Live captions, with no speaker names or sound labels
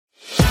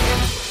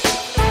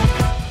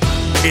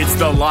It's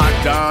the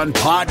Locked On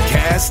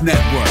Podcast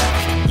Network,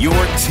 your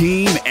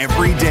team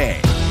every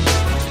day.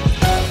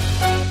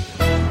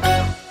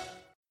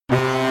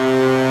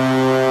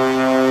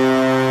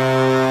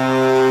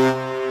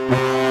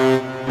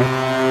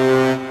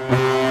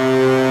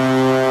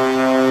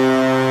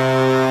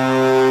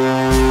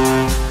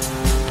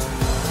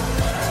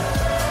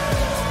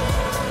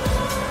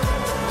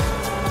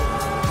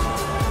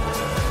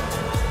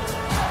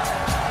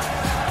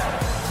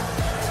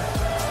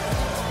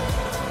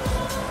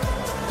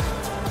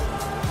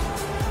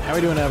 How are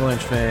we doing,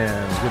 Avalanche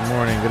fans? Good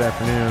morning, good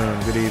afternoon,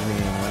 good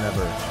evening,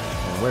 whenever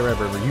and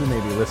wherever you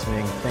may be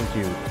listening. Thank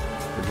you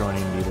for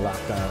joining the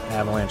Locked On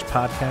Avalanche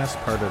podcast,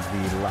 part of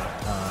the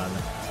Locked On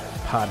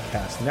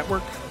Podcast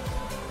Network.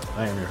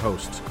 I am your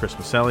host, Chris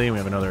Maselli. We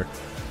have another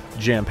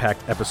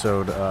jam-packed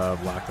episode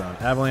of Locked On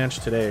Avalanche.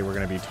 Today we're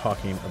going to be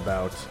talking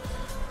about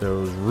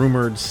those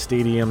rumored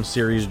Stadium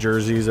Series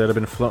jerseys that have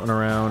been floating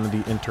around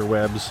the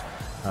interwebs.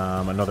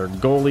 Another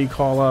goalie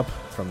call-up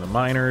from the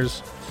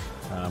minors.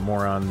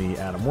 More on the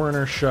Adam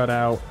Werner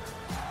shutout.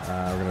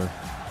 We're going to,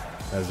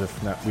 as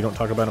if we don't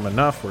talk about him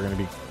enough, we're going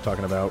to be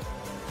talking about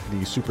the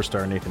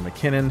superstar Nathan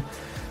MacKinnon.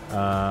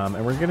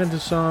 And we're getting into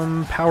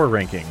some power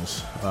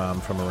rankings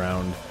from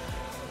around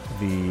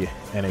the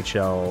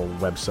NHL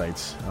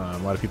websites. A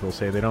lot of people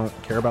say they don't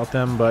care about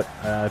them, but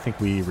I think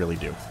we really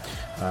do.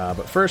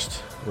 But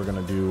first, we're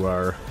going to do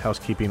our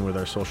housekeeping with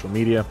our social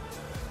media.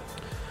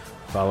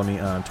 Follow me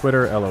on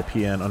Twitter,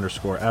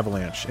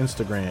 LOPN_Avalanche,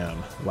 Instagram,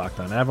 Locked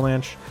On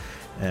Avalanche,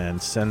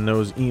 and send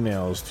those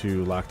emails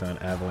to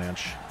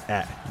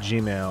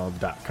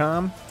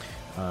lockedonavalanche@gmail.com.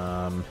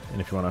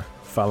 And if you want to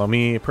follow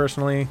me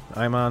personally,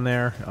 I'm on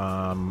there,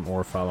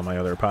 or follow my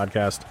other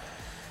podcast,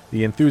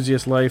 The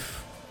Enthusiast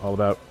Life, all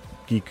about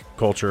geek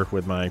culture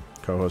with my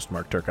co-host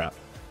Mark Turcott.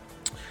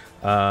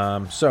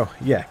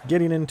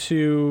 Getting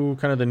into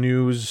kind of the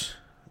news,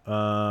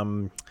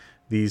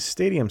 these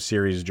Stadium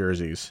Series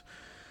jerseys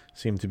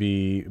seem to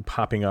be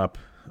popping up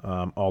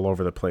all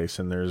over the place,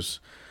 and there's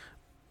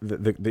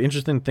the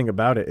interesting thing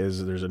about it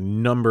is there's a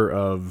number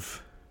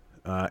of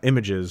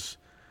images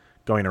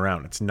going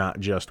around. It's not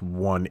just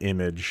one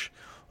image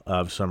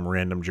of some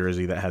random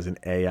jersey that has an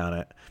A on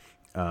it.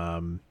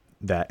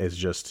 That is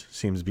just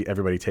seems to be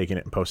everybody taking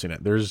it and posting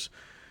it. There's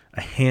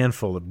a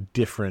handful of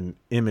different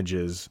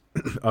images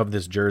of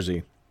this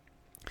jersey,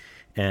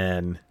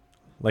 and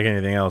like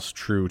anything else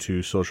true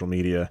to social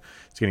media,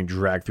 it's getting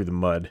dragged through the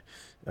mud.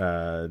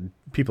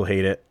 People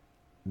hate it.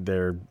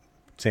 They're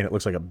saying it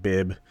looks like a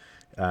bib,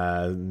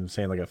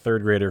 saying like a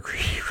third grader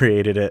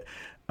created it.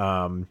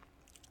 Call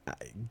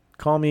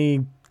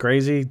me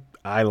crazy.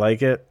 I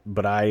like it,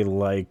 but I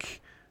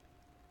like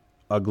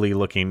ugly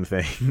looking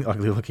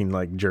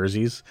like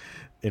jerseys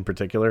in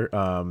particular.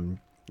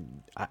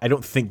 I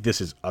don't think this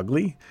is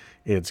ugly.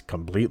 It's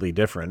completely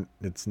different.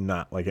 It's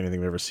not like anything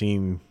we've ever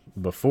seen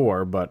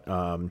before, but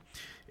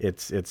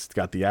it's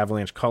got the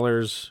Avalanche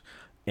colors,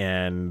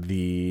 and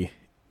the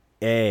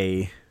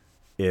A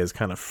is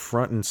kind of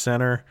front and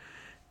center,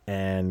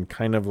 and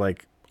kind of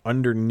like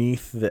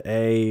underneath the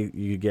A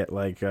you get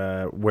like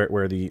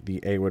where the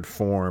A would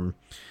form,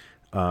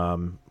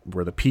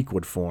 where the peak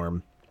would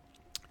form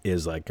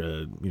is like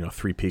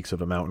three peaks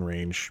of a mountain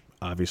range.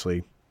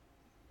 Obviously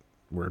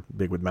we're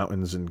big with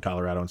mountains in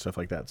Colorado and stuff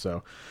like that,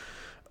 so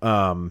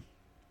I'm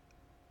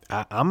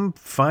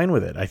fine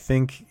with it. I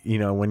think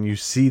when you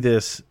see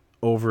this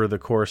over the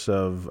course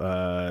of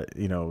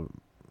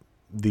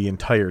the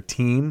entire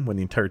team, when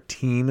the entire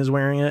team is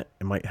wearing it,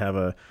 it might have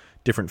a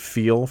different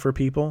feel for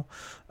people.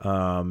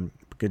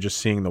 Just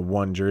seeing the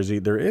one jersey,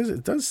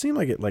 it does seem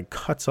like it like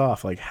cuts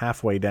off like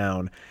halfway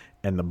down,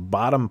 and the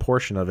bottom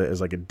portion of it is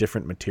like a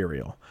different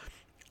material.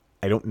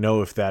 I don't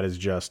know if that is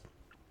just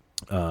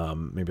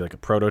maybe like a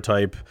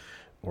prototype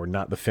or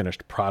not the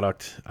finished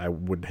product. I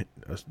would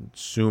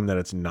assume that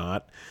it's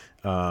not.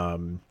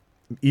 Even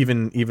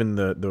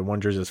the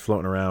one jersey that's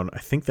floating around, I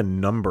think the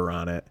number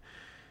on it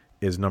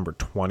is number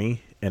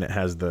 20, and it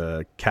has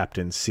the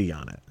Captain C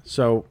on it.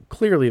 So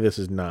clearly this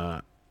is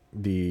not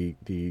the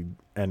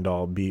end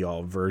all be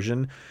all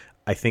version.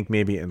 I think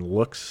maybe in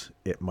looks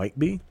it might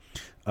be.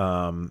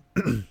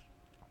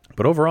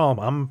 But overall,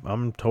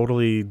 I'm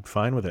totally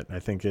fine with it. I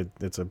think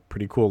it's a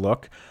pretty cool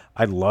look.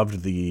 I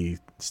loved the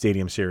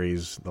Stadium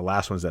Series, the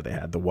last ones that they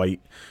had, the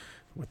white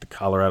with the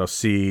Colorado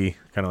C,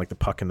 kind of like the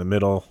puck in the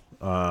middle.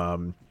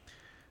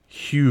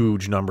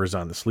 Huge numbers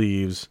on the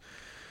sleeves.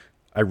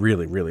 I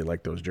really, really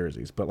like those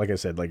jerseys. But like I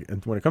said, like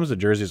when it comes to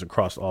jerseys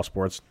across all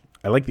sports,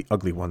 I like the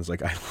ugly ones.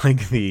 Like I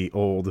like the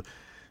old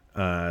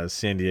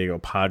San Diego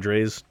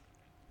Padres.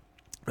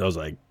 Those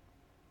like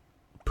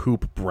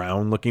poop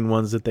brown looking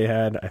ones that they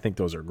had. I think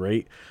those are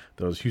great.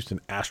 Those Houston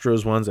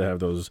Astros ones that have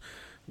those,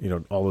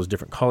 all those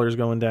different colors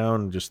going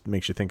down, just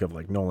makes you think of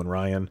like Nolan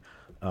Ryan.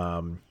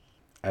 I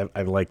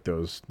like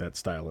that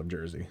style of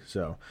jersey.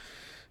 So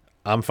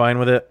I'm fine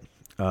with it.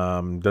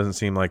 Doesn't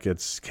seem like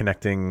it's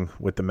connecting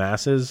with the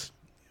masses,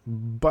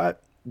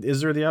 but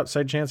is there the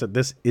outside chance that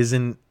this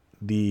isn't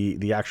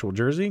the actual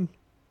jersey?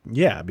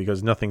 Yeah,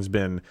 because nothing's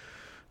been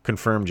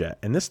confirmed yet.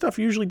 And this stuff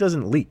usually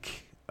doesn't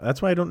leak.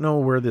 That's why I don't know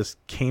where this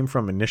came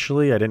from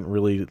initially. I didn't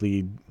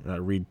really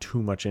read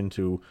too much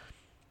into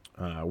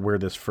where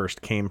this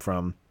first came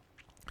from.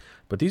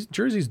 But these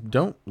jerseys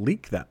don't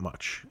leak that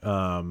much.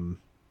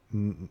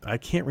 I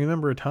can't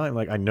remember a time.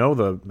 Like, I know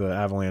the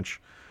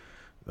Avalanche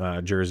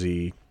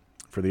jersey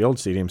for the old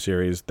Stadium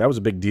Series, that was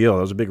a big deal.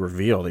 That was a big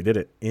reveal. They did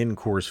it in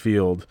Coors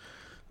Field.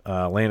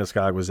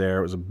 Landeskog was there.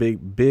 It was a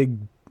big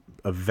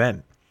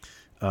event.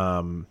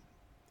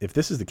 If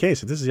this is the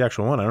case, if this is the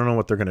actual one, I don't know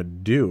what they're going to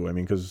do. I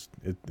mean, because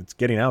it's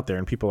getting out there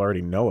and people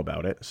already know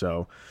about it.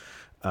 So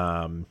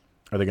are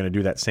they going to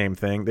do that same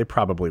thing? They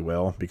probably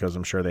will, because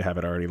I'm sure they have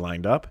it already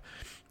lined up.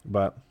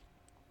 But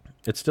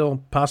it's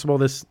still possible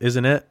this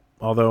isn't it,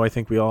 although I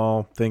think we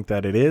all think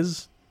that it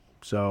is.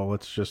 So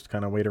let's just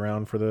kind of wait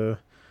around for the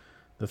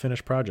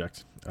finished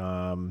project.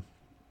 Yeah.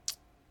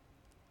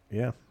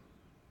 And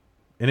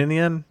in the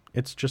end,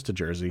 it's just a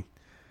jersey.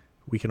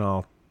 We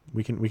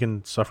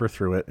can suffer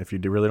through it. If you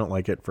really don't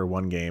like it for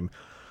one game,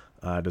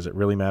 does it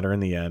really matter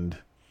in the end?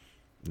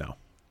 No,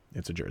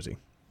 it's a jersey.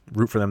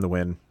 Root for them to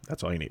win.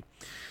 That's all you need.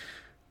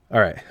 All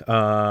right.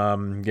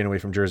 Getting away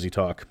from jersey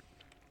talk.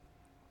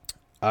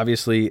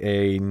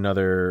 Obviously,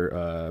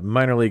 another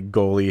minor league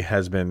goalie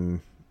has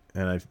been,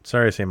 and I'm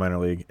sorry to say minor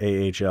league,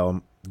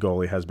 AHL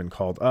goalie has been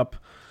called up.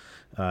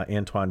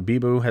 Antoine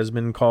Bibeau has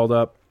been called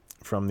up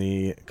from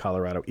the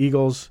Colorado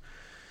Eagles.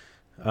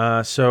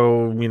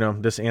 So,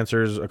 this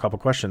answers a couple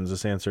questions.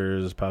 This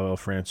answers Pavel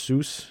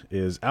Francouz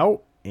is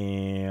out,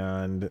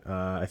 and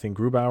I think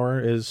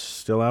Grubauer is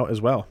still out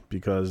as well,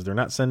 because they're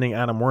not sending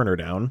Adam Werner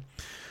down.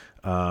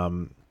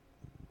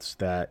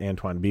 That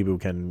Antoine Bibeau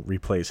can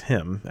replace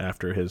him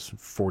after his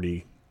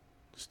 40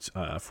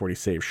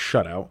 save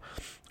shutout.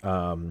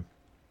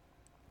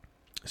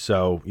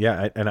 So,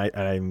 yeah,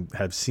 I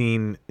have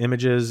seen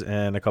images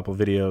and a couple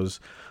videos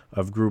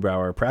of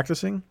Grubauer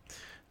practicing.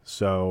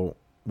 So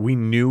we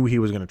knew he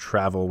was going to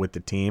travel with the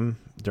team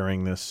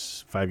during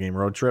this 5-game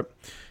road trip,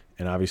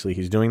 and obviously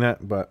he's doing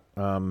that. But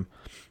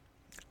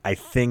I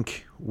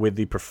think with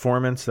the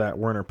performance that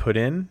Werner put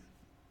in,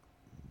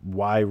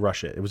 why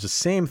rush it? It was the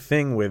same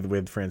thing with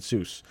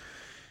Francouz.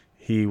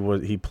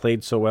 He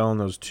played so well in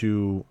those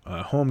 2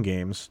 home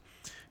games.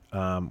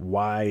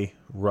 Why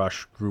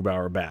rush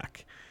Grubauer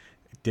back?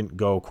 It didn't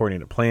go according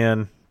to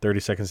plan. 30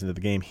 seconds into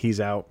the game, he's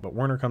out. But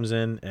Werner comes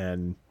in,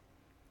 and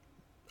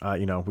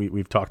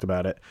we've talked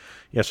about it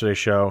yesterday's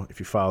show. If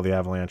you follow the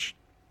Avalanche,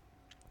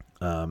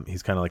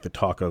 he's kind of like the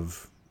talk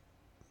of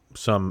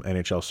some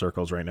NHL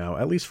circles right now,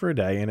 at least for a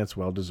day, and it's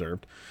well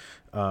deserved.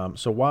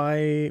 So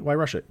why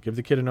rush it? Give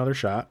the kid another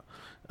shot.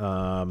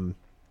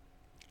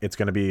 It's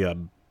going to be a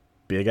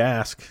big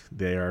ask.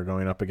 They are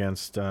going up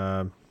against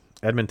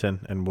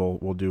Edmonton, and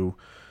we'll do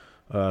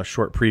a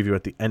short preview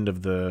at the end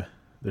of the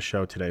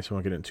show today, so we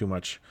won't get into too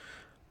much.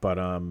 But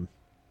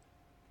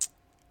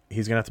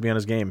he's going to have to be on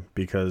his game,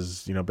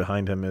 because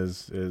behind him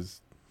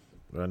is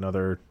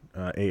another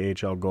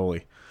AHL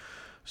goalie.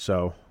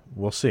 So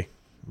we'll see.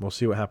 We'll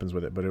see what happens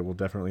with it, but it will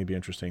definitely be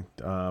interesting.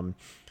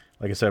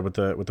 Like I said, with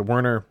the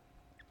Werner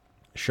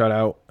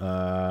shutout,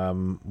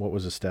 what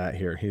was the stat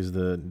here? He's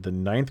the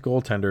 9th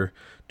goaltender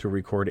to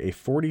record a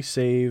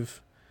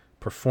 40-save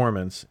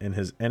performance in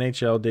his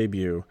NHL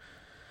debut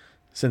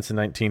since the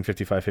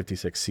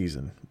 1955-56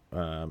 season.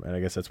 And I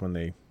guess that's when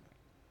they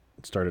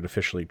started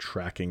officially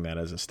tracking that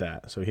as a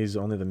stat. So he's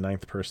only the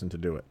 9th person to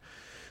do it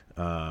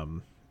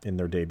in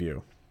their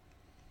debut.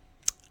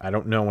 I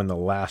don't know when the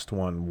last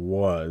one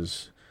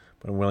was,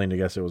 but I'm willing to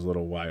guess it was a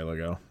little while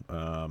ago.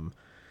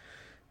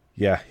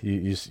 Yeah,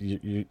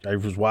 I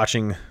was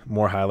watching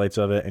more highlights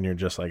of it, and you're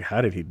just like,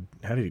 how did he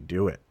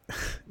do it?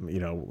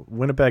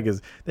 Winnipeg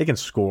they can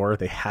score.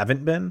 They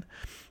haven't been,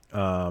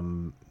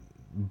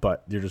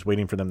 but you're just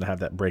waiting for them to have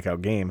that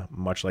breakout game,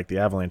 much like the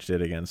Avalanche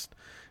did against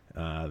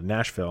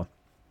Nashville.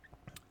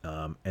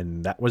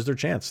 And that was their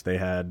chance. They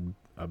had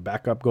a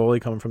backup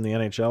goalie coming from the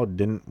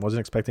NHL, wasn't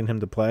expecting him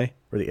to play,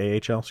 or the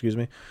AHL, excuse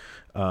me.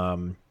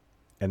 And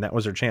that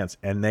was their chance.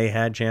 And they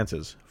had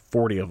chances,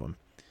 40 of them.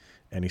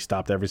 And he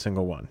stopped every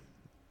single one.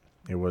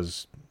 It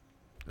was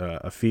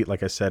a feat,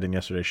 like I said in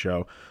yesterday's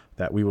show,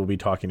 that we will be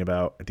talking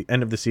about at the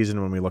end of the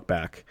season when we look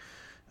back,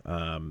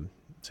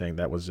 saying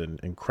that was an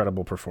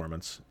incredible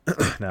performance.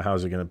 Now, how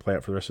is it going to play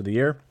out for the rest of the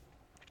year?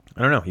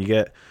 I don't know. You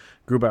get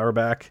Grubauer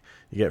back.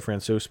 You get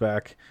Francouz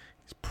back.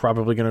 He's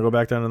probably going to go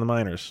back down to the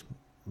minors.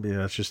 Yeah,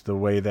 that's just the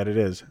way that it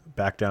is.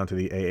 Back down to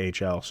the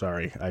AHL.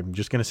 Sorry. I'm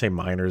just going to say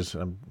minors.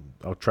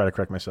 I'll try to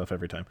correct myself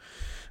every time.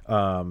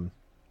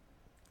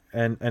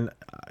 And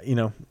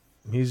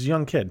he's a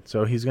young kid,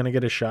 so he's going to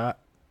get a shot.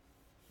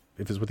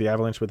 If it's with the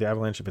Avalanche, with the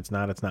Avalanche. If it's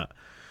not, it's not.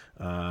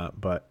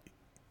 But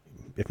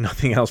if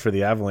nothing else for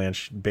the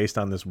Avalanche, based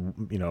on this,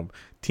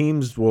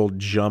 teams will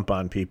jump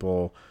on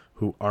people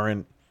who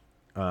don't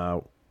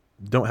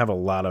have a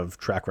lot of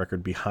track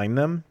record behind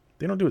them.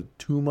 They don't do it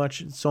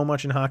so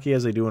much in hockey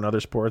as they do in other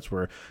sports,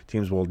 where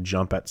teams will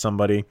jump at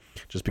somebody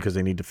just because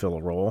they need to fill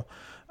a role.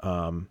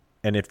 And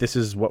if this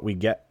is what we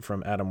get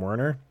from Adam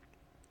Werner,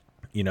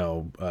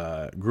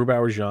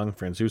 Grubauer's young,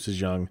 Francouz is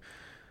young.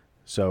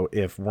 So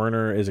if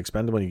Werner is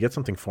expendable and you get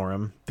something for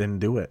him, then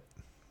do it.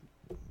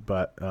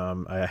 But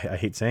I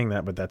hate saying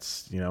that, but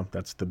that's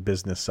the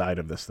business side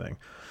of this thing.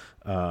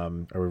 Are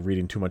we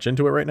reading too much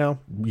into it right now?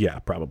 Yeah,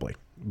 probably.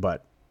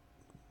 But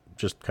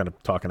just kind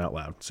of talking out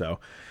loud. So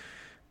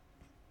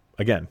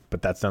again,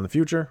 but that's down the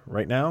future.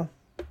 Right now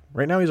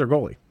he's our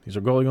goalie. He's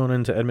our goalie going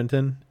into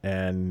Edmonton,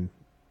 and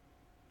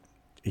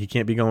he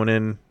can't be going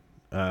in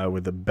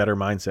with a better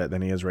mindset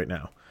than he is right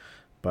now.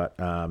 But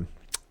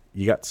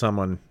you got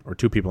someone or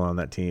two people on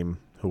that team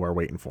who are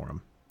waiting for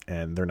him,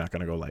 and they're not going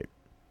to go light.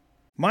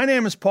 My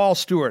name is Paul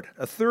Stewart,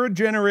 a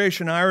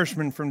third-generation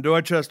Irishman from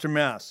Dorchester,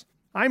 Mass.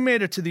 I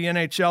made it to the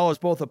NHL as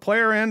both a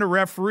player and a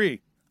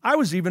referee. I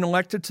was even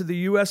elected to the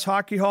U.S.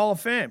 Hockey Hall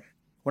of Fame.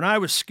 When I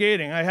was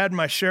skating, I had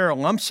my share of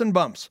lumps and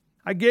bumps.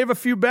 I gave a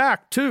few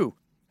back, too.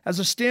 As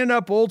a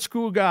stand-up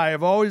old-school guy,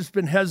 I've always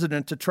been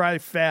hesitant to try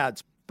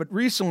fads, but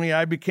recently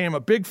I became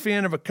a big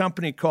fan of a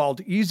company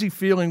called Easy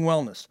Feeling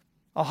Wellness.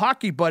 A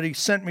hockey buddy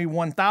sent me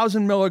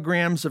 1,000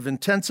 milligrams of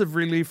intensive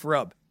relief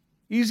rub.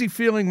 Easy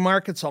Feeling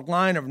markets a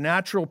line of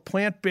natural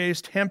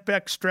plant-based hemp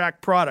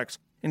extract products,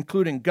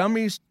 including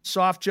gummies,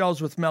 soft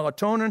gels with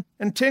melatonin,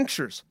 and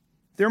tinctures.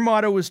 Their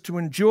motto is to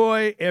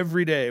enjoy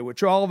every day,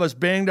 which all of us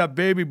banged-up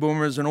baby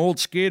boomers and old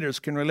skaters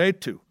can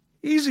relate to.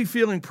 Easy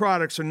Feeling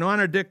products are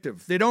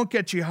non-addictive, they don't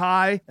get you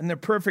high, and they're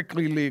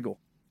perfectly legal.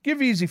 Give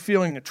Easy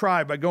Feeling a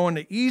try by going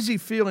to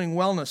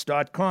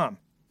easyfeelingwellness.com.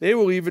 They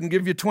will even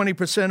give you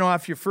 20%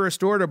 off your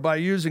first order by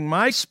using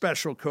my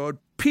special code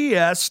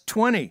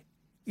PS20.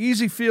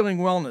 Easy Feeling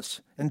Wellness.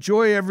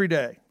 Enjoy every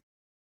day.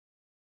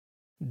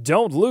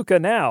 Don't Luka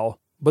now,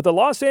 but the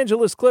Los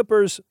Angeles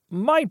Clippers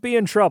might be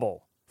in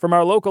trouble. From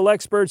our local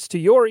experts to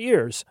your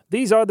ears,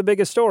 these are the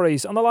biggest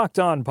stories on the Locked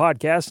On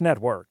Podcast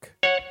Network.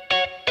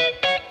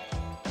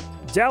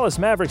 Dallas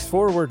Mavericks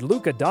forward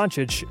Luka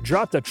Doncic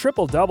dropped a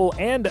triple-double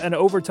and an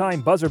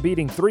overtime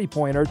buzzer-beating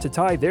three-pointer to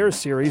tie their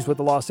series with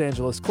the Los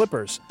Angeles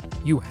Clippers.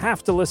 You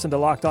have to listen to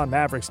Locked On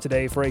Mavericks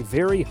today for a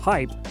very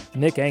hype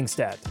Nick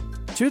Angstadt.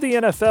 To the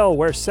NFL,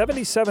 where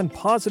 77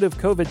 positive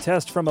COVID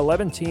tests from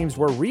 11 teams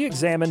were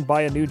re-examined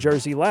by a New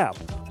Jersey lab.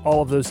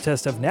 All of those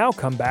tests have now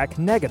come back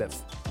negative.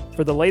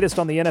 For the latest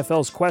on the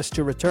NFL's quest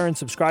to return,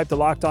 subscribe to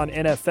Locked On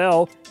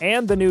NFL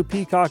and the new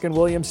Peacock and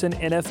Williamson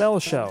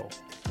NFL show.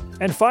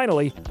 And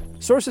finally,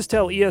 sources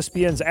tell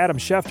ESPN's Adam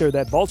Schefter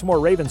that Baltimore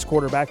Ravens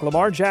quarterback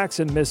Lamar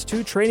Jackson missed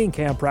 2 training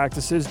camp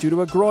practices due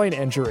to a groin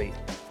injury.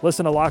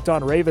 Listen to Locked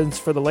On Ravens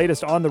for the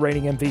latest on the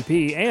reigning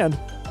MVP and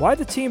why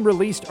the team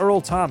released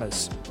Earl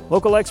Thomas.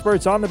 Local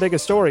experts on the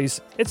biggest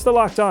stories. It's the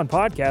Locked On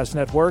Podcast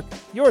Network,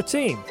 your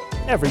team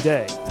every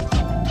day.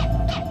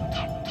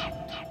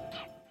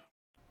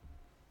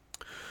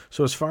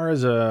 So as far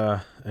as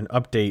an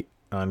update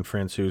on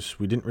Francouz,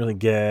 we didn't really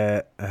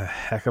get a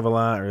heck of a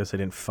lot, or at least I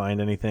didn't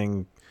find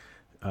anything.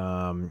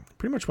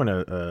 Pretty much when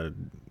a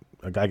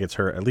guy gets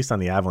hurt, at least on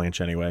the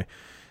Avalanche anyway,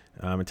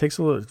 it takes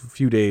a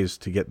few days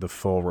to get the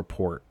full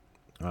report.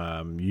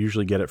 You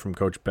usually get it from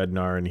Coach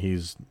Bednar, and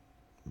he's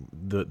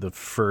the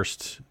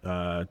first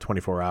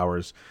 24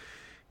 hours.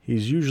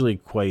 He's usually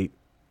quite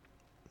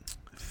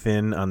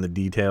thin on the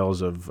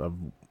details of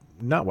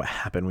not what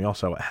happened. We all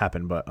saw what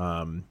happened, but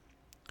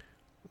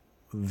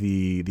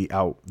the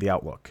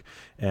outlook.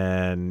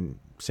 And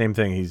same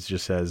thing, he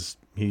just says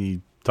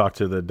he talked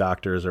to the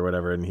doctors or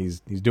whatever, and he's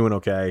doing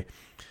okay,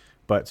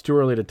 but it's too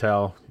early to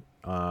tell.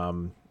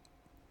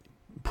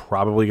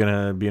 Probably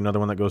going to be another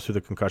one that goes through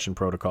the concussion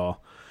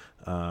protocol,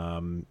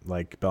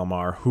 like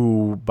Belmar,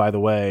 who, by the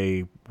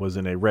way, was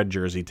in a red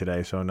jersey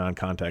today, so a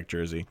non-contact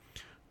jersey,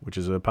 which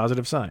is a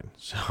positive sign.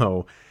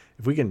 So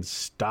if we can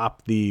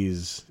stop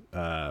these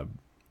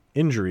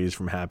injuries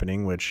from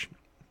happening, which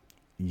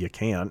you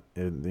can't,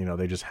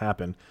 they just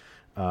happen.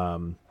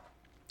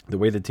 The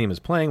way the team is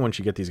playing, once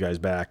you get these guys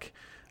back,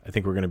 I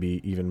think we're going to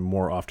be even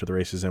more off to the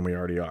races than we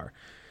already are.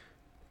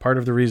 Part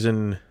of the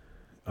reason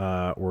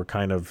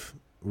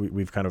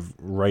we've kind of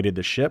righted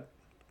the ship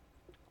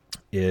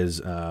is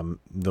the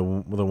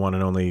one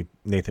and only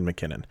Nathan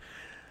MacKinnon.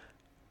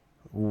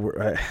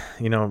 We're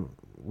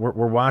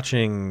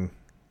watching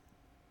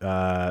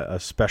a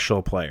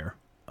special player,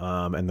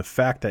 and the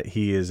fact that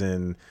he is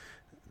in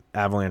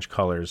Avalanche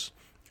colors,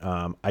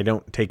 I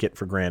don't take it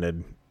for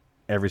granted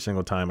every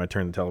single time I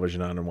turn the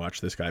television on and watch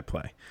this guy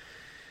play.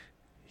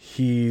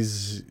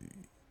 He's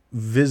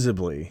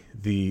visibly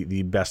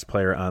the best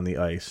player on the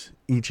ice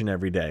each and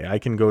every day. I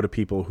can go to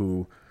people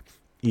who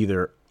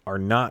either are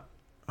not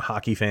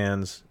hockey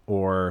fans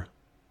or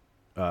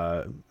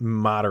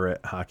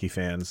moderate hockey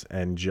fans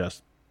and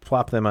just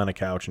plop them on a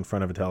couch in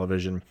front of a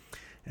television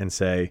and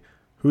say,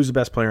 who's the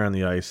best player on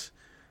the ice?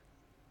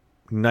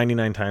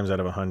 99 times out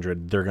of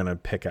 100, they're going to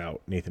pick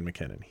out Nathan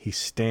MacKinnon. He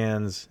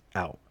stands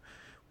out.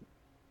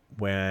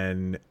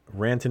 When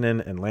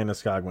Rantanen and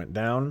Landeskog went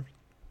down,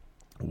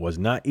 it was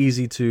not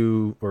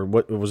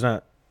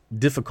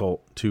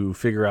difficult to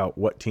figure out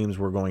what teams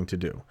were going to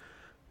do.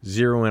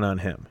 Zero in on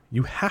him.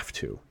 You have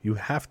to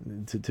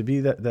be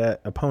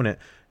that opponent.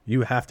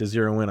 You have to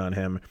zero in on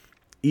him,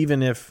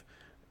 even if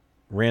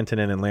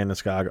Rantanen and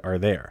Landeskog are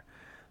there.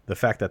 the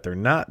fact that they're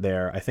not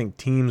there, I think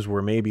teams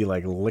were maybe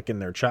like licking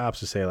their chops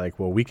to say like,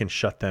 well, we can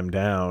shut them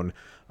down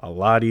a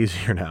lot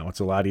easier now. It's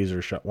a lot easier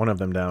to shut one of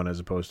them down as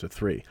opposed to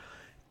 3.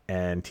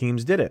 And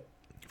teams did it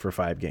for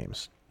 5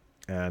 games,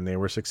 and they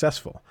were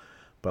successful.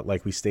 But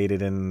like we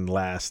stated in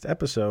last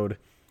episode,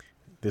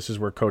 this is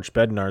where Coach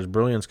Bednar's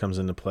brilliance comes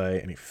into play,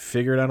 and he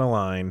figured out a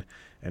line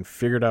and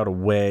figured out a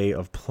way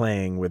of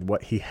playing with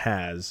what he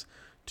has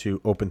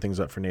to open things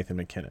up for Nathan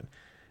MacKinnon.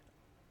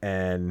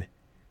 And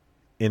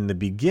in the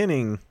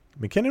beginning,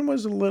 MacKinnon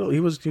was he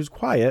was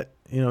quiet.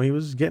 You know, he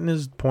was getting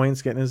his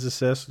points, getting his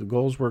assists. The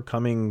goals were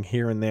coming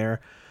here and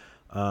there.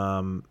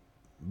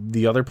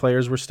 The other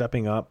players were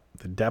stepping up.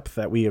 The depth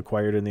that we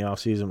acquired in the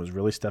offseason was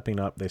really stepping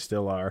up. They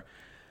still are.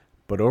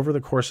 But over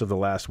the course of the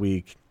last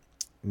week,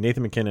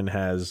 Nathan MacKinnon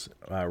has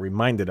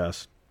reminded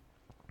us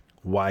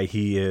why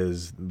he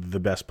is the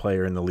best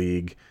player in the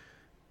league.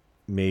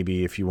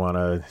 Maybe if you want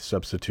to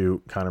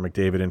substitute Connor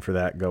McDavid in for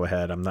that, go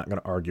ahead. I'm not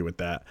going to argue with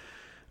that.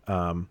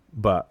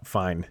 But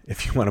fine.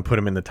 If you want to put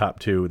him in the top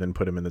 2, then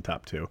put him in the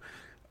top 2.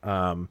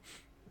 The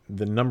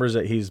numbers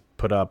that he's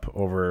put up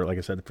over, like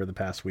I said, for the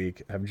past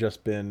week have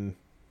just been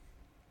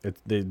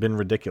they've been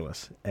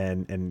ridiculous.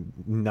 And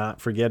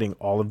not forgetting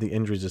all of the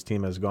injuries this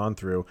team has gone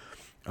through.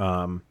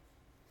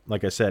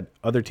 Like I said,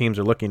 other teams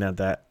are looking at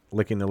that,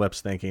 licking their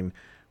lips, thinking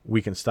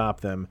we can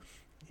stop them.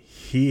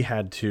 He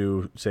had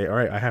to say, all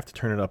right, I have to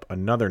turn it up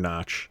another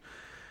notch.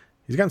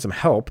 He's gotten some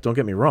help, don't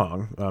get me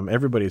wrong.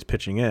 Everybody's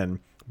pitching in,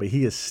 but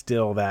he is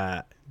still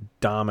that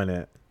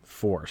dominant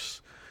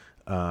force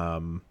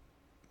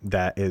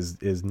that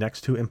is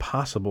next to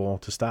impossible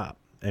to stop.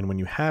 And when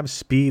you have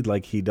speed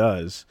like he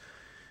does,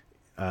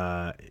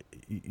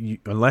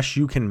 unless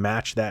you can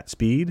match that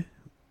speed,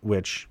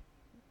 which,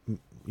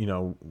 you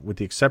know, with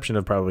the exception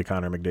of probably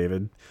Connor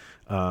McDavid,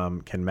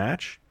 can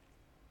match,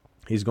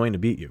 he's going to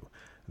beat you.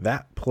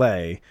 That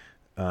play,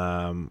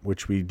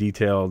 which we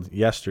detailed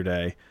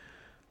yesterday,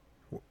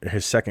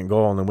 his second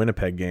goal in the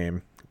Winnipeg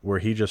game, where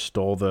he just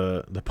stole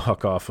the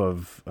puck off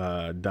of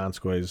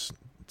Donskoy's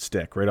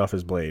stick, right off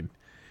his blade.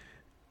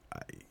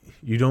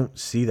 You don't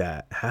see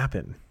that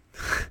happen.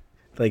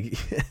 Like,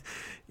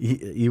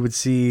 you would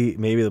see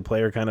maybe the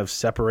player kind of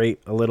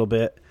separate a little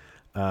bit,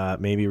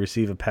 maybe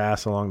receive a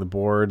pass along the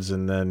boards,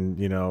 and then,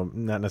 you know,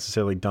 not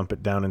necessarily dump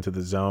it down into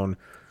the zone,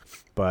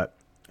 but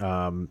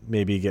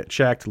maybe get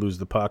checked, lose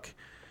the puck.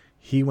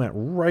 He went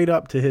right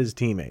up to his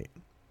teammate.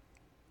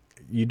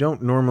 You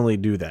don't normally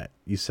do that.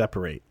 You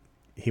separate.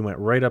 He went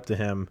right up to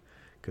him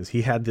because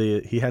he had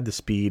the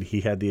speed,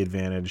 he had the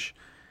advantage,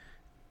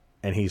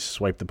 and he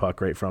swiped the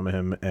puck right from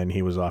him, and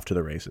he was off to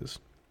the races.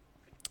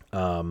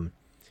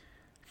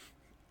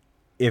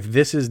 If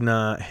this is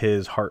not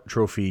his Hart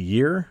Trophy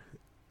year,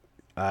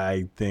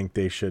 I think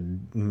they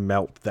should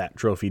melt that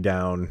trophy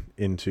down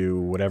into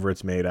whatever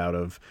it's made out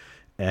of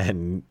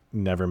and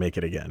never make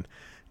it again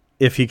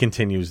if he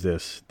continues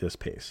this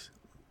pace,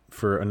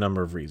 for a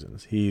number of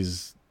reasons.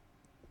 He's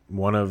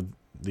one of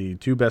the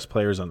 2 best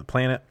players on the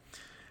planet,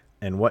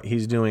 and what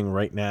he's doing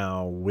right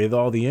now with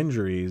all the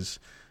injuries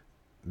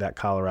that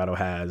Colorado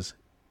has,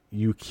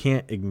 you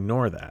can't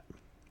ignore that.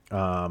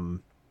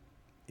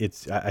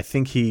 I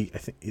think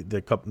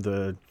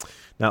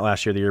not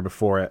last year, the year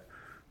before it,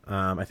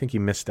 I think he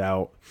missed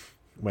out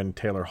when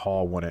Taylor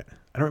Hall won it.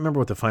 I don't remember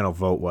what the final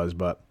vote was,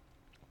 but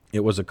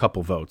it was a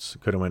couple votes.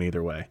 Could have went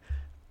either way.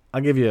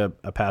 I'll give you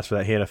a pass for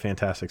that. He had a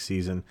fantastic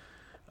season.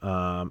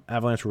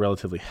 Avalanche were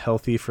relatively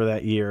healthy for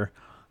that year.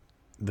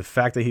 The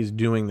fact that he's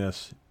doing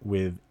this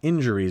with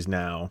injuries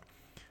now,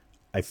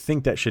 I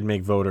think that should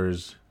make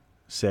voters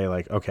say,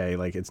 like, okay,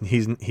 like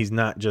he's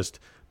not just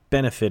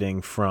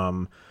benefiting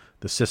from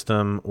the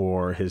system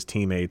or his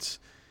teammates.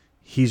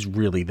 He's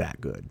really that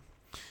good.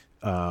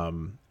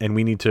 And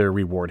we need to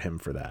reward him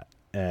for that.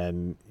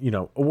 And, you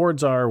know,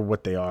 awards are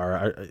what they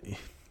are.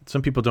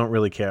 Some people don't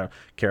really care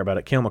about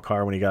it. Cale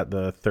Makar, when he got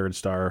the 3rd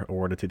star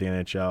awarded to the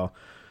NHL,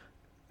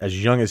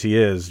 as young as he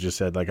is, just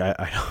said, like,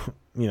 I don't,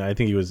 you know, I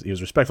think he was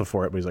respectful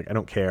for it, but he's like, I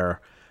don't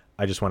care.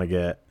 I just want to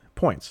get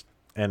points.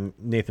 And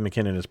Nathan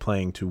MacKinnon is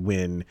playing to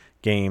win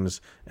games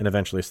and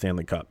eventually a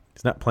Stanley Cup.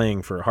 He's not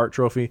playing for a Hart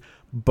Trophy,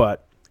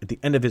 but at the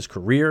end of his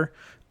career,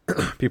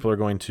 people are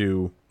going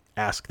to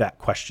ask that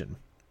question.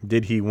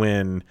 Did he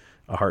win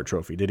a Hart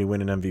Trophy? Did he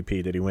win an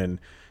MVP? Did he win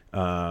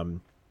a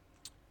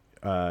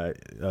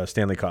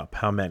Stanley Cup?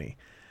 How many?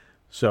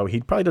 So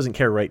he probably doesn't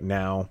care right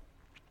now,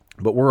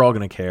 but we're all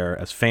going to care.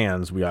 As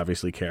fans, we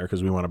obviously care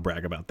because we want to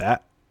brag about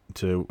that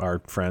to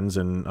our friends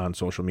and on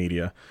social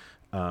media.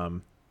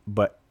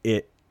 But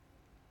it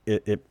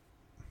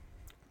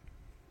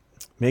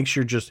makes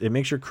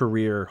your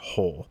career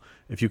whole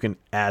if you can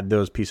add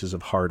those pieces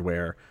of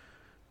hardware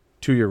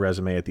to your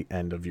resume at the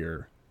end of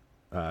your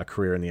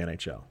career in the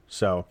NHL.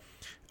 So,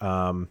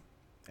 and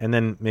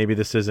then maybe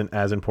this isn't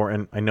as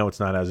important. I know it's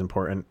not as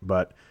important,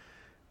 but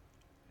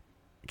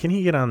can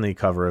he get on the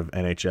cover of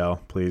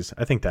NHL, please?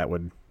 I think that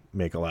would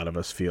make a lot of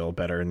us feel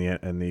better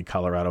in the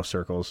Colorado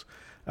circles.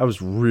 I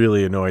was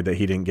really annoyed that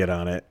he didn't get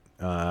on it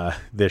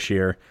this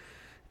year,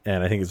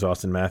 and I think it's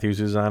Austin Matthews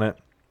who's on it.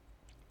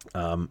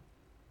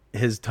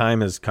 his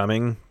time is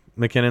coming,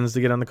 McKinnon's,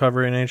 to get on the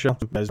cover in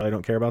NHL. I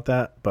don't care about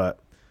that, but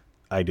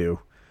I do.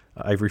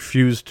 I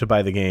refuse to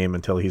buy the game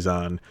until he's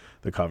on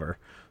the cover.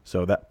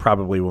 So that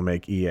probably will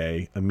make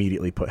EA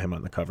immediately put him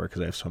on the cover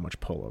because I have so much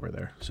pull over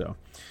there. So,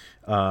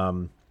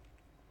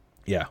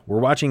 yeah, we're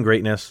watching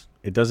greatness.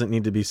 It doesn't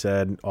need to be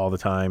said all the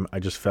time. I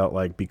just felt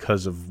like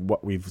because of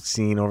what we've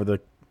seen over the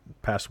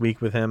past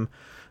week with him,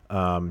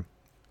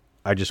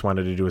 I just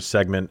wanted to do a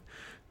segment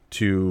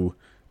to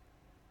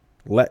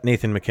let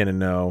Nathan MacKinnon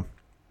know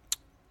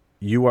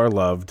you are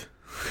loved.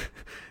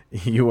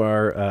 You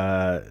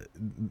are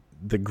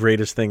the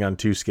greatest thing on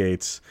two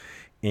skates,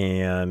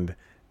 and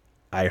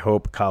I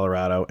hope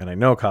Colorado, and I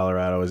know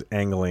Colorado is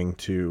angling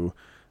to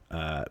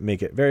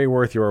make it very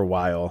worth your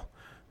while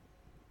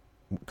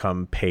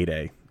come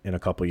payday in a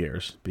couple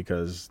years,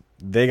 because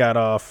they got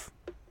off,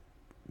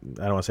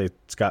 I don't want to say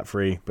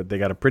scot-free, but they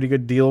got a pretty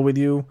good deal with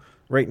you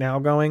right now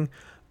going,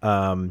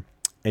 and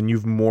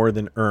you've more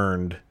than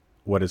earned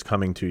what is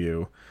coming to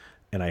you,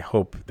 and I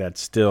hope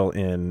that's still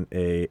in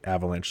a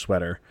Avalanche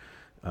sweater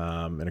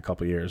in a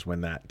couple years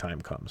when that time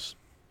comes.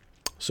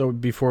 So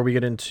before we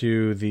get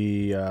into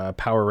the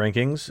power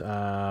rankings,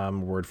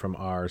 word from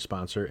our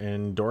sponsor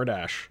in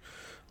DoorDash.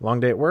 Long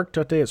day at work,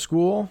 tough day at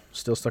school,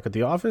 still stuck at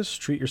the office?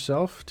 Treat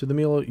yourself to the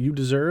meal you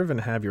deserve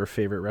and have your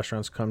favorite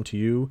restaurants come to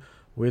you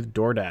with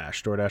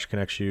DoorDash. DoorDash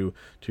connects you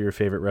to your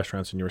favorite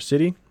restaurants in your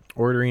city.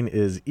 Ordering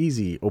is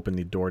easy. Open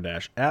the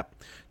DoorDash app,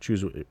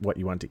 choose what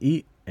you want to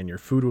eat, and your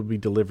food will be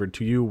delivered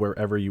to you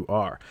wherever you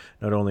are.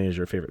 Not only is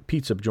your favorite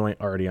pizza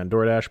joint already on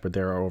DoorDash, but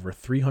there are over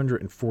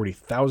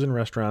 340,000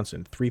 restaurants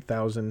in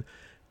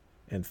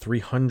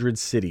 3,300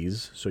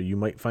 cities, so you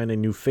might find a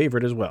new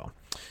favorite as well.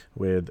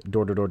 With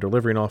door-to-door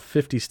delivery in all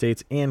 50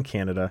 states and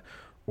Canada,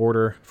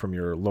 order from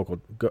your local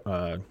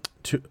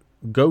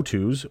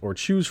go-tos or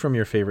choose from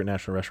your favorite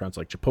national restaurants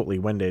like Chipotle,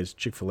 Wendy's,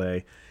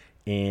 Chick-fil-A,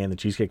 and the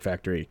Cheesecake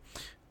Factory.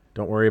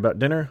 Don't worry about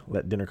dinner.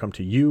 Let dinner come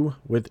to you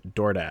with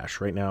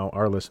DoorDash. Right now,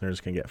 our listeners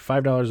can get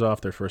 $5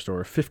 off their first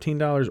order of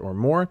 $15 or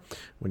more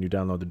when you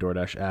download the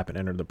DoorDash app and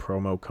enter the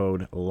promo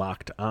code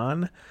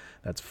LOCKEDON.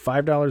 That's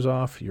 $5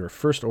 off your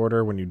first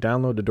order when you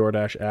download the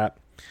DoorDash app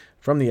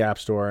from the App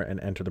Store and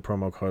enter the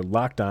promo code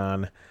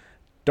LOCKEDON.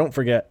 Don't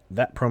forget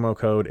that promo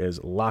code is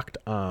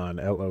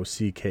LOCKEDON,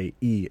 LOCKEDON,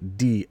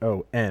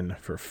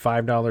 for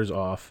 $5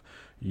 off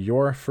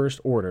your first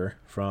order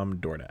from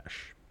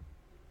DoorDash.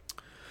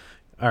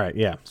 All right,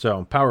 yeah,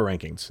 so power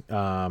rankings.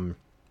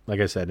 Like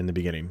I said in the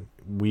beginning,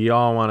 we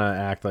all want to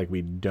act like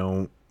we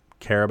don't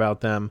care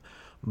about them,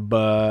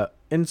 but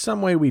in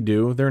some way we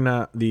do. They're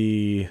not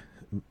the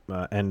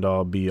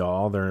end-all,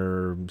 be-all.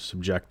 They're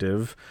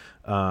subjective.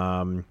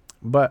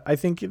 But I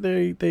think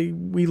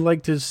we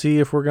like to see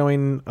if we're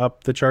going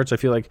up the charts. I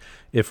feel like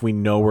if we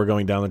know we're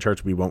going down the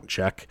charts, we won't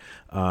check.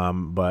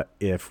 But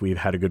if we've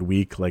had a good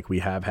week like we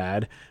have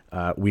had,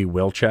 we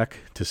will check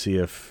to see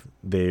if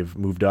they've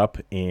moved up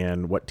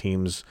and what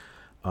teams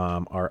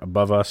are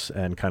above us,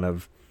 and kind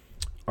of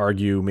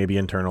argue maybe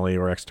internally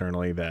or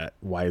externally that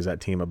why is that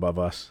team above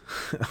us?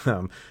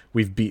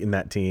 We've beaten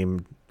that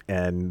team,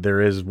 and there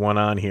is one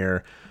on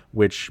here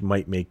which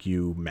might make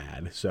you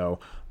mad. So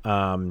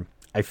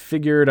I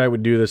figured I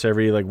would do this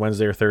every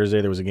Wednesday or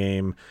Thursday. There was a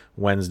game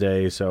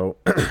Wednesday, so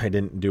I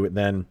didn't do it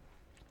then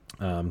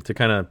to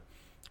kind of,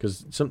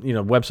 because some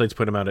websites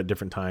put them out at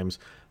different times.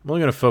 I'm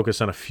only going to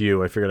focus on a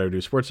few. I figured I would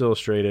do Sports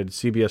Illustrated,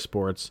 CBS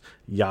Sports,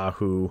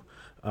 Yahoo,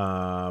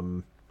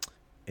 and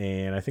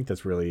I think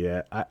that's really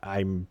it.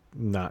 I'm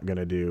not going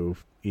to do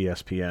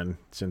ESPN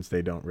since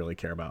they don't really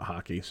care about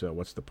hockey, so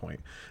what's the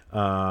point?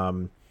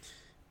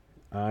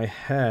 I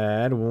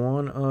had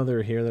one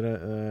other here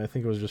that I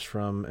think it was just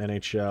from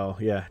NHL.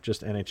 Yeah,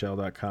 just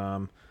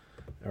NHL.com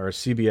or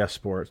CBS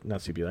Sports.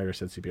 Not CBS. I already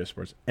said CBS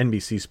Sports.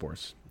 NBC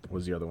Sports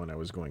was the other one I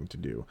was going to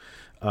do.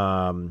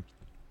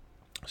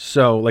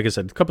 So, like I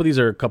said, a couple of these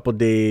are a couple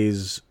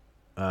days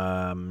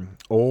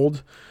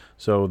old.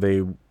 So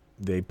they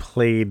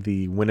played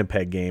the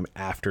Winnipeg game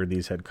after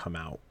these had come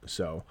out.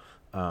 So,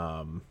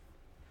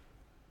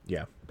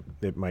 yeah,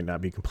 it might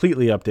not be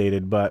completely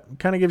updated, but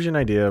kind of gives you an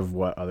idea of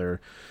what other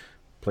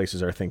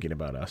places are thinking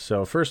about us.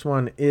 So first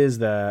one is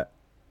that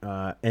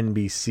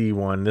NBC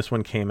one. This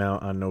one came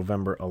out on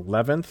November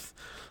 11th.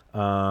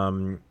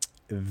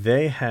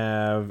 They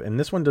have, and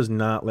this one does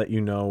not let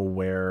you know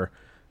where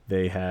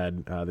they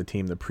had the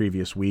team the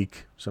previous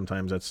week.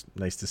 Sometimes that's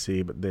nice to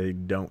see, but they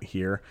don't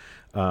here.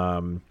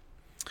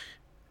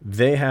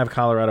 They have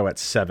Colorado at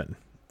 7,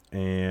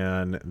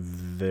 and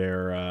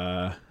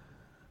they're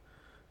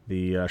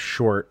the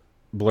short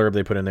blurb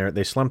they put in there.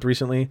 They slumped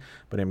recently,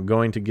 but I'm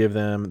going to give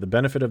them the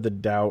benefit of the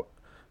doubt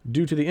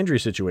due to the injury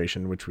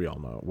situation, which we all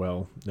know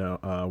well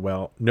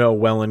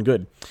and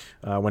good.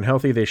 When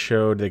healthy, they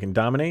showed they can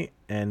dominate,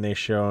 and they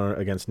showed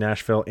against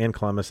Nashville and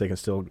Columbus they can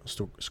still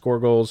score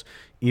goals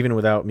even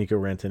without Mikko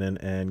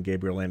Rantanen and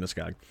Gabriel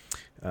Landeskog.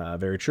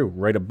 Very true.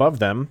 Right above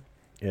them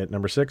at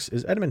number 6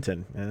 is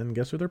Edmonton, and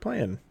guess who they're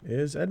playing?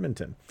 Is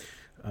Edmonton.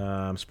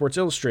 Sports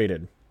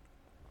Illustrated.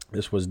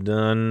 This was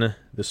done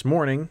this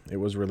morning. It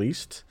was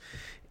released.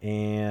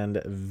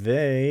 And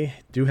they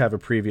do have a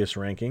previous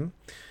ranking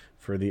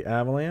for the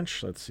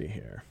Avalanche. Let's see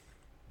here.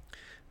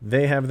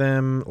 They have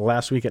them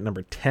last week at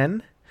number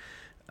 10.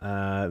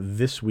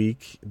 This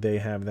week, they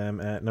have them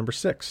at number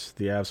 6.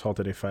 The Avs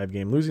halted a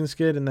 5-game losing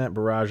skid in that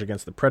barrage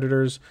against the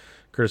Predators,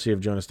 courtesy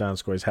of Jonas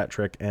Donskoy's hat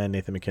trick and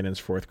Nathan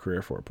MacKinnon's 4th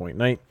career 4-point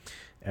night.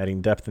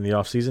 Adding depth in the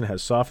offseason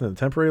has softened the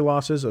temporary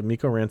losses of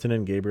Mikko Rantanen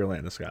and Gabriel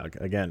Landeskog.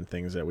 Again,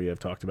 things that we have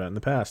talked about in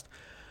the past.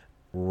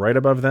 Right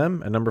above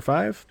them, at number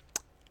 5,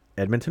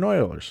 Edmonton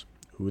Oilers,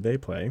 who they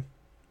play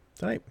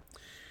tonight.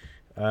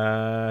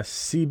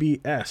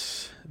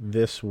 CBS,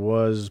 this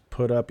was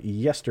put up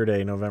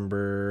yesterday,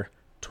 November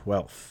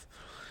 12th.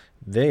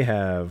 They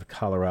have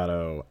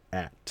Colorado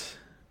at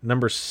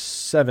number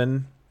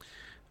 7,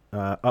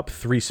 up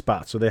 3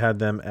 spots. So they had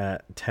them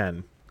at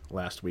 10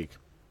 last week.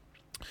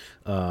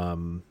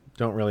 Don't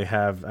really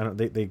have.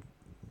 They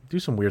do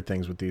some weird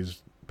things with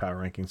these power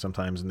rankings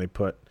sometimes, and they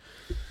put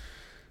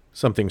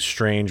something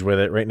strange with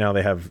it. Right now,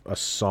 they have a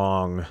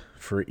song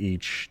for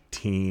each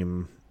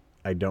team.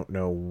 I don't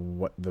know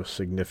what the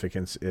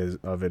significance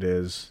of it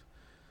is,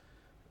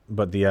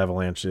 but the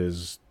Avalanche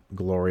is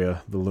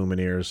Gloria, the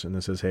Lumineers, and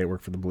this is "Hey, it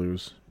worked for the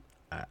Blues."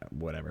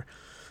 Whatever.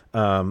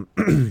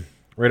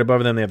 Right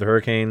above them, they have the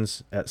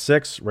Hurricanes at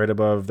 6. Right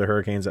above the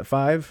Hurricanes at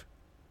 5,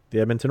 the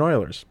Edmonton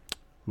Oilers,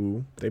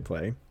 who they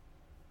play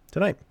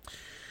tonight.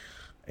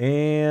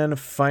 And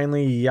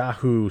finally,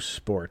 Yahoo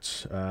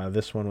Sports.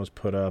 This one was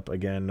put up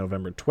again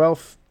November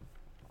 12th.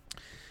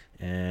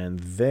 And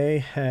they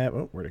have...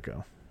 Oh, where'd it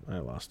go? I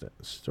lost it.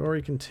 The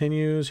story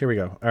continues. Here we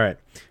go. All right.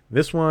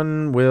 This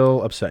one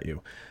will upset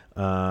you.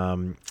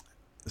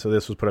 So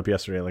this was put up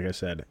yesterday, like I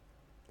said.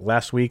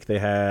 Last week, they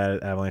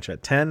had Avalanche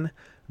at 10.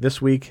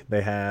 This week,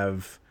 they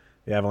have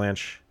the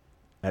Avalanche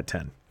at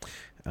 10.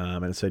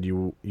 And it said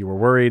you were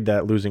worried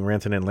that losing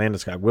Rantanen,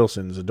 Landeskog,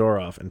 Wilson,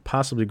 Zadorov, and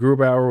possibly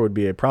Grubauer would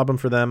be a problem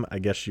for them. I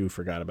guess you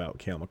forgot about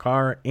Cale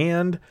Makar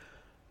and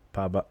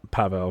Pavel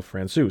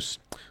Francouz.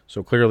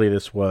 So clearly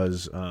this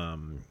was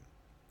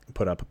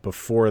put up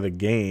before the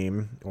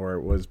game, or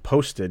it was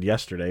posted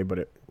yesterday, but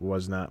it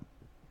was not.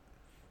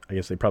 I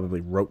guess they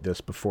probably wrote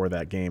this before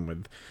that game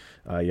with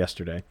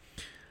yesterday.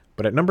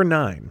 But at number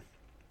 9,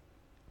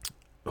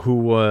 who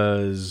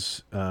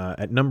was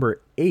at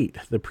number 8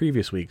 the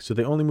previous week. So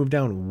they only moved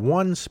down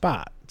 1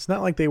 spot. It's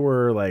not like they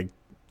were like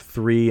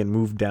 3 and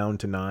moved down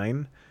to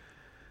 9.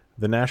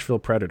 The Nashville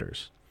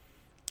Predators.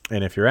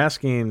 And if you're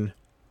asking,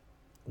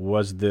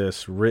 was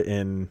this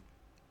written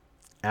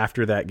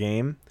after that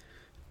game?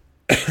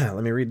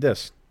 Let me read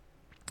this.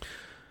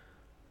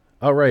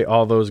 All right,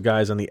 all those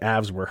guys on the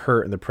Avs were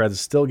hurt, and the Preds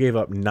still gave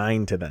up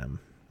 9 to them.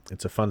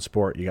 It's a fun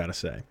sport, you got to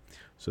say.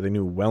 So they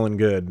knew well and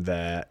good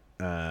that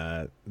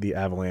the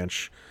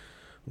Avalanche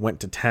went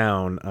to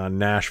town on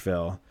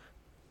Nashville,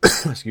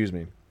 excuse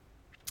me,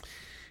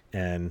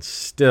 and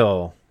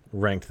still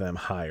ranked them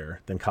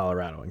higher than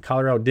Colorado. And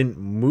Colorado didn't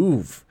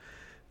move.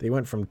 They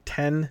went from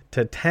 10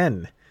 to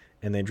 10,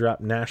 and they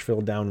dropped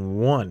Nashville down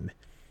 1.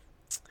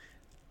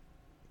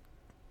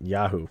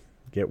 Yahoo,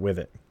 get with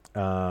it.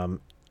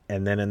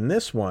 And then in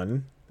this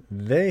one,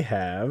 they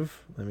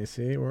have, let me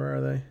see, where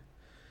are they?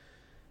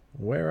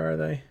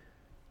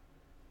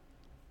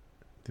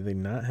 Do they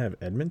not have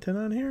Edmonton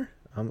on here?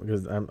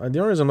 Because the only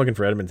reason I'm looking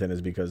for Edmonton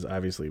is because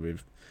obviously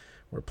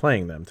we're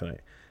playing them tonight.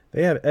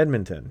 They have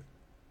Edmonton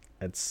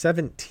at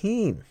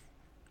 17.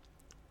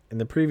 In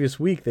the previous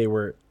week, they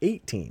were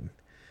 18.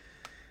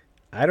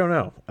 I don't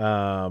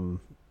know.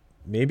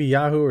 Maybe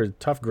Yahoo are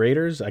tough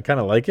graders. I kind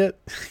of like it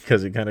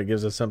because it kind of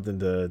gives us something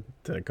to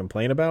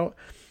complain about.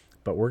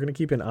 But we're going to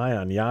keep an eye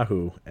on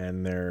Yahoo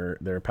and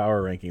their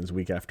power rankings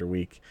week after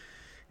week.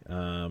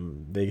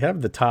 They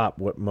have the top,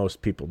 what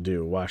most people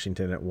do.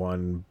 Washington at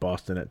 1,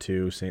 Boston at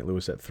 2, St.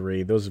 Louis at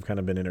 3. Those have kind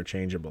of been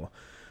interchangeable.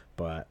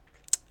 But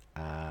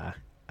I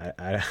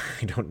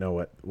don't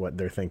know what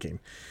they're thinking.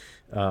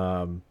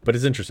 But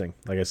it's interesting,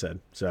 like I said.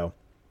 So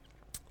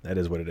that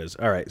is what it is.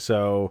 All right,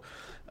 so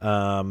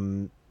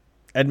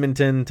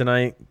Edmonton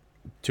tonight,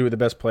 2 of the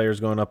best players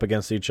going up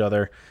against each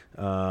other.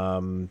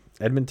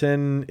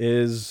 Edmonton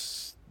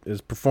is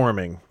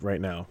performing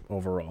right now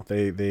overall.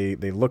 They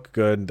look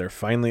good. They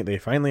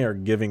finally are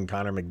giving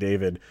Connor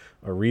McDavid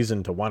a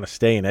reason to want to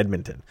stay in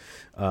Edmonton.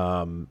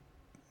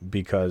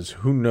 Because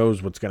who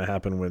knows what's going to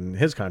happen when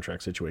his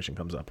contract situation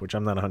comes up, which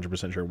I'm not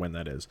 100% sure when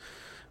that is.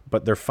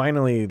 But they're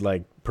finally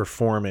like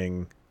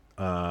performing,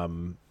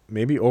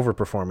 maybe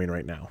overperforming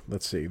right now.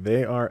 Let's see.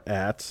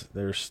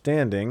 They're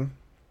standing,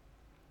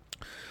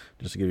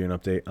 just to give you an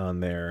update on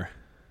their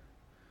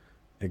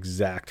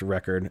exact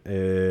record,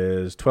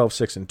 is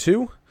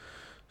 12-6-2.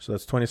 So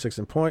that's 26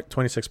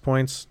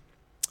 points.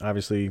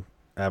 Obviously,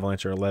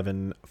 Avalanche are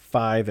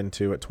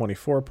 11-5-2 at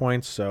 24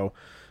 points. So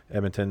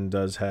Edmonton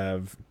does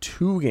have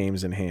 2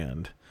 games in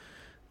hand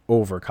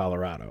over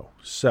Colorado.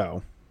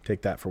 So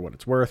take that for what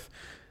it's worth.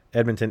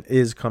 Edmonton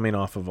is coming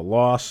off of a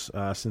loss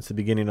since the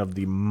beginning of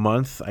the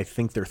month. I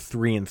think they're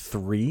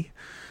 3-3.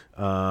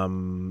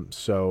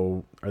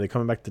 So are they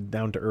coming back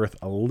down to earth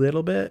a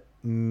little bit?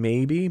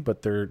 Maybe,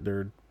 but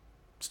they're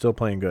still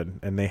playing good,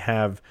 and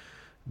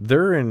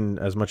they're in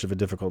as much of a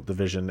difficult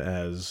division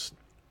as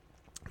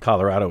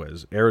Colorado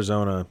is.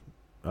 Arizona,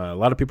 a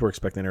lot of people are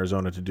expecting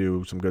Arizona to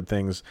do some good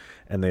things,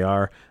 and they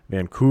are.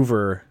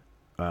 Vancouver,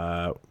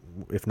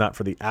 if not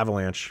for the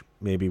Avalanche,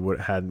 maybe would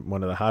had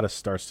one of the hottest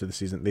starts to the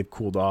season. They've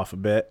cooled off a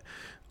bit,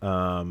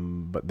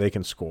 but they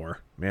can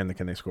score. Man,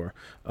 can they score.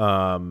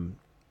 And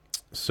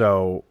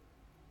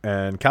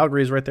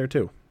Calgary's right there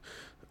too.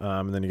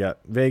 And then you got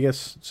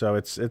Vegas. So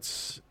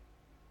it's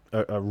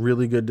a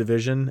really good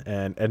division,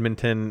 and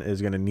Edmonton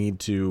is going to need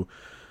to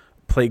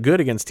play good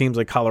against teams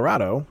like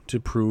Colorado to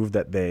prove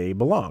that they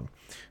belong.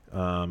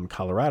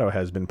 Colorado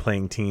has been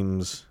playing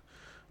teams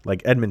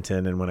like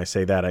Edmonton, and when I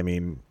say that, I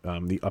mean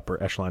the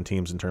upper echelon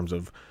teams in terms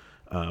of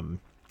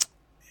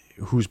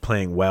who's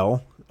playing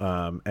well,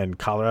 and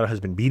Colorado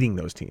has been beating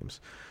those teams.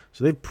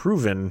 So they've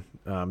proven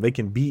they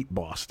can beat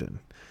Boston.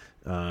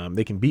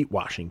 They can beat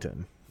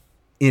Washington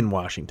in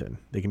Washington.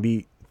 They can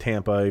beat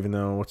Tampa, even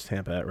though what's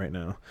Tampa at right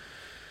now?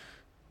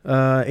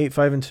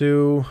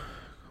 8-5-2,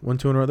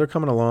 1-2-0. They're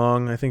coming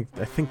along. I think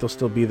they'll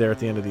still be there at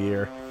the end of the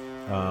year.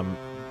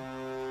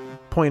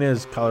 Point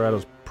is,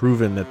 Colorado's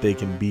proven that they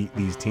can beat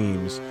these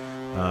teams,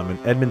 and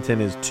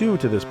Edmonton is too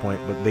to this point,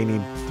 but they need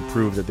to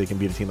prove that they can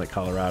beat a team like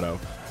Colorado,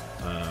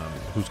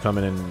 who's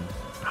coming in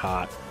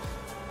hot.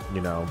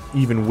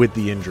 Even with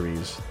the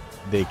injuries,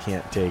 they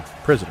can't take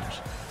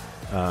prisoners.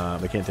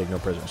 They can't take no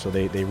prisoners. So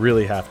they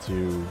really have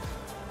to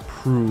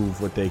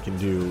prove what they can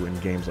do in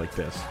games like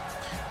this.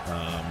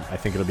 I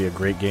think it'll be a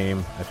great game.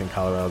 I think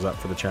Colorado's up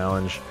for the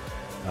challenge.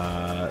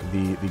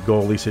 The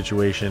goalie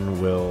situation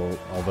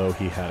although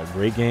he had a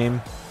great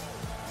game,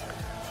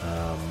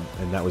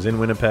 and that was in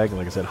Winnipeg, and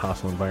like I said,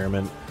 hostile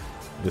environment.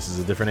 This is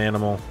a different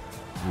animal.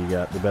 You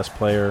got the best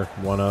player,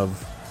 one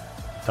of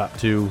top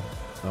two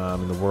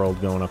in the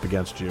world, going up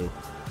against you.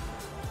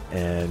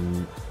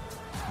 And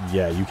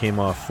yeah, you came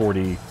off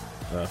 40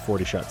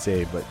 shot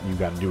save, but you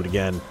got to do it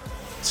again.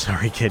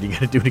 Sorry, kid, you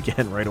got to do it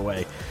again right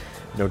away.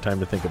 No time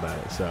to think about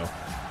it. So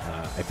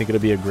I think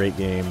it'll be a great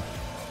game.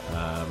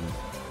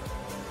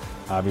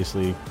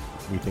 Obviously,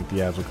 we think the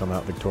Avs will come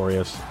out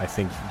victorious. I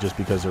think just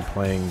because they're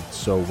playing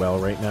so well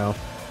right now,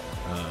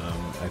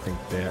 I think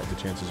the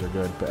chances are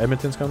good. But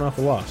Edmonton's coming off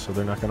a loss, so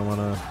they're not going to want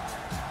to.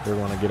 They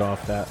want to get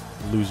off that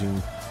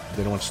losing.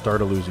 They don't want to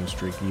start a losing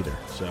streak either.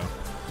 So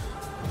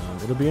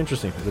it'll be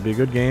interesting. It'll be a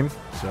good game.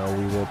 So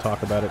we will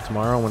talk about it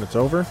tomorrow when it's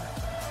over.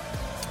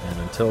 And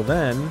until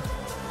then,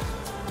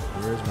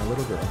 here's my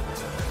little girl.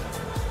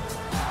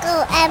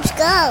 Go, Avs,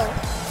 go!